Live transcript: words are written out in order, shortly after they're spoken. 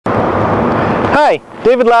Hi,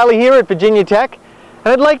 David Lally here at Virginia Tech, and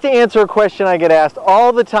I'd like to answer a question I get asked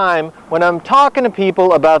all the time when I'm talking to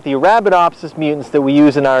people about the Arabidopsis mutants that we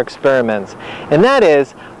use in our experiments. And that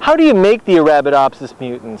is, how do you make the Arabidopsis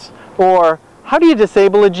mutants? Or, how do you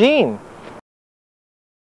disable a gene?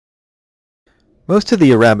 Most of the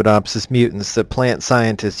Arabidopsis mutants that plant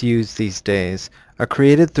scientists use these days are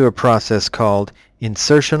created through a process called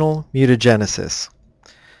insertional mutagenesis.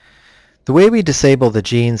 The way we disable the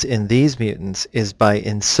genes in these mutants is by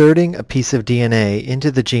inserting a piece of DNA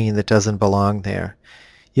into the gene that doesn't belong there.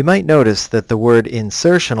 You might notice that the word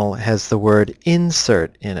insertional has the word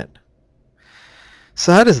insert in it.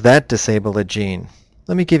 So how does that disable a gene?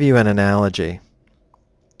 Let me give you an analogy.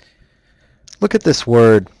 Look at this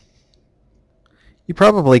word. You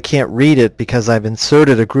probably can't read it because I've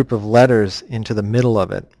inserted a group of letters into the middle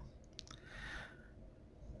of it.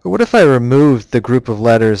 But what if I removed the group of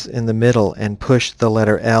letters in the middle and pushed the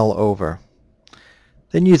letter L over?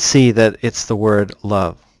 Then you'd see that it's the word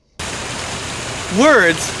love.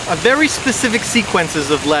 Words are very specific sequences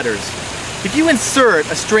of letters. If you insert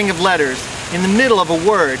a string of letters in the middle of a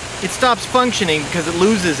word, it stops functioning because it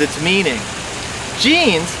loses its meaning.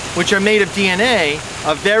 Genes, which are made of DNA,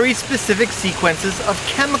 are very specific sequences of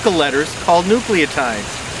chemical letters called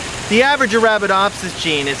nucleotides. The average Arabidopsis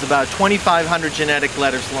gene is about 2,500 genetic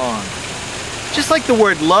letters long. Just like the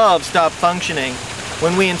word love stopped functioning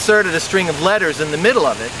when we inserted a string of letters in the middle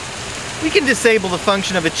of it, we can disable the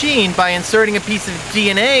function of a gene by inserting a piece of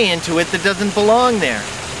DNA into it that doesn't belong there.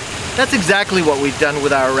 That's exactly what we've done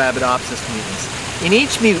with our Arabidopsis mutants. In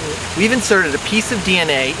each mutant, we've inserted a piece of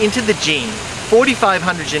DNA into the gene,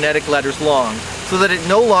 4,500 genetic letters long, so that it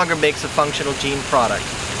no longer makes a functional gene product.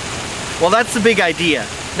 Well, that's the big idea.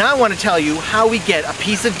 Now I want to tell you how we get a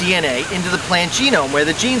piece of DNA into the plant genome where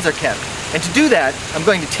the genes are kept. And to do that, I'm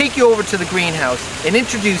going to take you over to the greenhouse and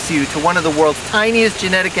introduce you to one of the world's tiniest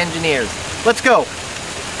genetic engineers. Let's go!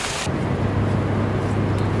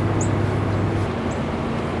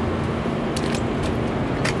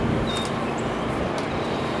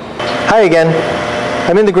 Hi again.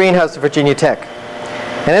 I'm in the greenhouse at Virginia Tech.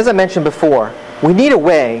 And as I mentioned before, we need a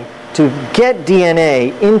way to get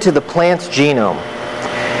DNA into the plant's genome.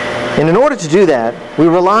 And in order to do that, we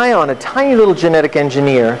rely on a tiny little genetic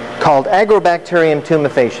engineer called Agrobacterium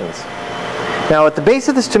tumefaciens. Now at the base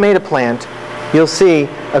of this tomato plant, you'll see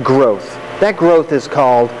a growth. That growth is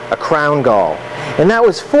called a crown gall. And that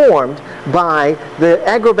was formed by the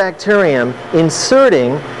Agrobacterium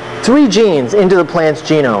inserting 3 genes into the plant's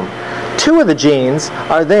genome. 2 of the genes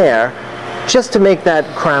are there just to make that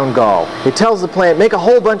crown gall. It tells the plant, make a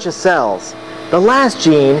whole bunch of cells. The last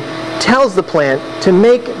gene tells the plant to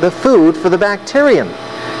make the food for the bacterium.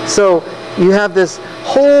 So you have this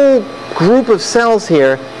whole group of cells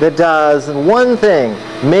here that does one thing,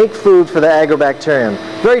 make food for the Agrobacterium.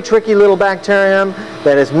 Very tricky little bacterium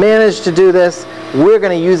that has managed to do this. We're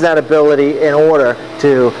going to use that ability in order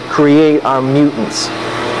to create our mutants.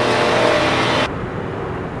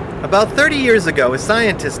 About 30 years ago, a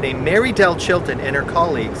scientist named Mary Del Chilton and her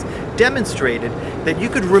colleagues demonstrated that you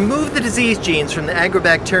could remove the disease genes from the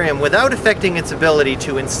Agrobacterium without affecting its ability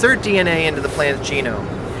to insert DNA into the plant's genome.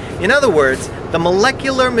 In other words, the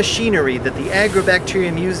molecular machinery that the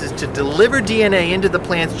Agrobacterium uses to deliver DNA into the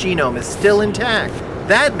plant's genome is still intact.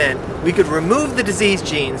 That meant we could remove the disease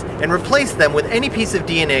genes and replace them with any piece of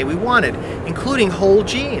DNA we wanted, including whole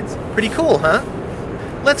genes. Pretty cool, huh?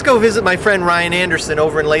 Let's go visit my friend Ryan Anderson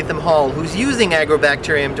over in Latham Hall, who's using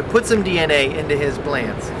Agrobacterium to put some DNA into his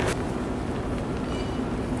plants.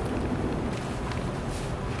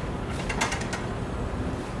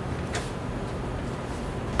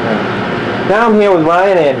 Now I'm here with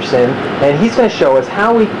Ryan Anderson, and he's going to show us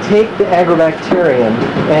how we take the Agrobacterium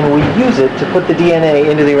and we use it to put the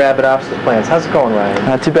DNA into the Arabidopsis plants. How's it going, Ryan?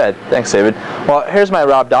 Not too bad. Thanks, David. Well, here's my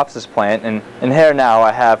Arabidopsis plant, and in here now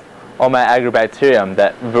I have all my Agrobacterium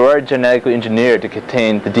that were genetically engineered to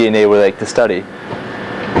contain the DNA we like to study.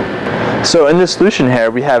 So in this solution here,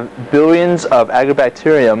 we have billions of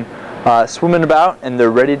Agrobacterium swimming about, and they're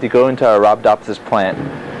ready to go into our Arabidopsis plant.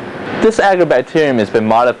 This Agrobacterium has been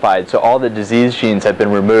modified so all the disease genes have been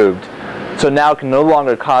removed. So now it can no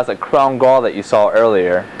longer cause a crown gall that you saw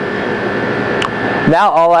earlier. Now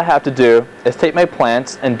all I have to do is take my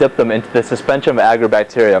plants and dip them into the suspension of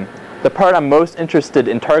Agrobacterium. The part I'm most interested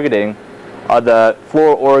in targeting are the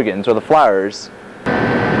floral organs, or the flowers.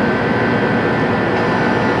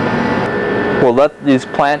 We'll let these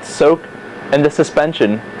plants soak in the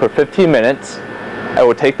suspension for 15 minutes. I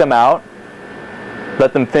will take them out,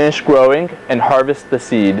 let them finish growing, and harvest the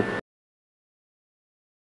seed.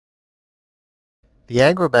 The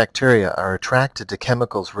agrobacteria are attracted to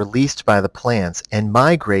chemicals released by the plants and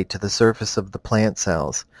migrate to the surface of the plant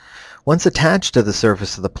cells. Once attached to the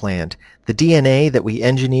surface of the plant, the DNA that we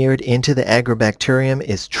engineered into the agrobacterium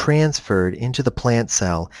is transferred into the plant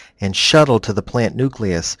cell and shuttled to the plant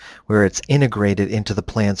nucleus, where it's integrated into the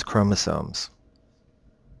plant's chromosomes.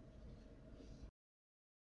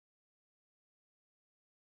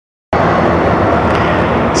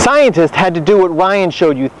 Scientists had to do what Ryan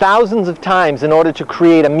showed you thousands of times in order to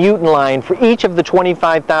create a mutant line for each of the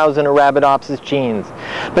 25,000 Arabidopsis genes.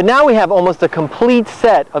 But now we have almost a complete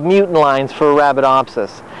set of mutant lines for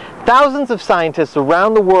Arabidopsis. Thousands of scientists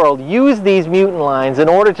around the world use these mutant lines in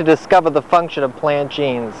order to discover the function of plant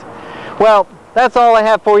genes. Well, that's all I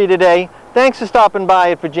have for you today. Thanks for stopping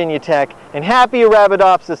by at Virginia Tech, and happy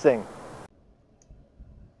Arabidopsising!